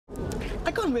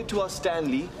I can't wait to ask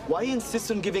Stan Lee why he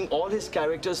insists on giving all his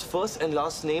characters first and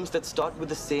last names that start with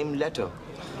the same letter.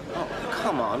 Oh,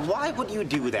 come on. Why would you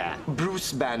do that?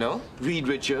 Bruce Banner, Reed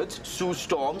Richards, Sue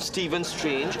Storm, Stephen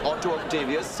Strange, Otto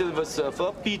Octavius, Silver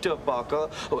Surfer, Peter Parker,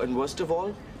 oh, and worst of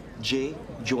all, J.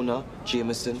 Jonah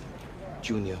Jameson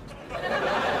Jr.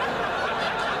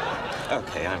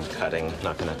 Okay, I'm cutting.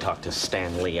 Not gonna talk to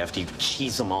Stan Lee after you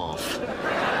cheese him off.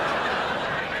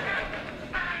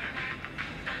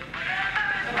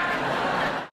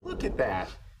 Look at that.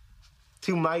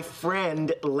 To my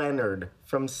friend Leonard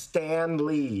from Stan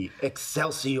Lee,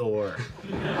 Excelsior.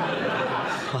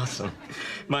 Awesome.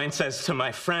 Mine says to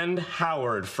my friend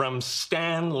Howard from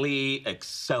Stan Lee,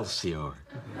 Excelsior.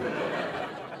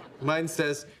 Mine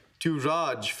says to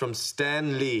Raj from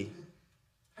Stan Lee.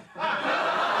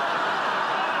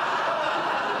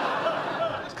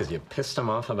 It's because you pissed him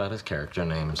off about his character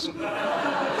names.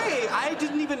 Hey, I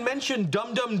didn't even mention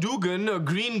Dum Dum Dugan,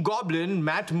 Green Goblin,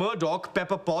 Matt Murdock,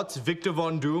 Pepper Potts, Victor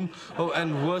Von Doom, oh,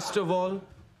 and worst of all,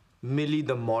 Millie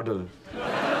the Model.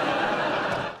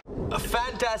 A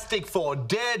Fantastic Four,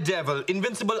 Daredevil,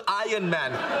 Invincible Iron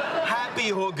Man, Happy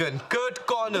Hogan, Kurt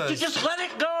Connors. You just let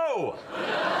it go!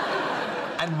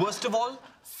 And worst of all,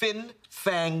 Finn,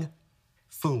 Fang,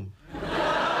 Foom.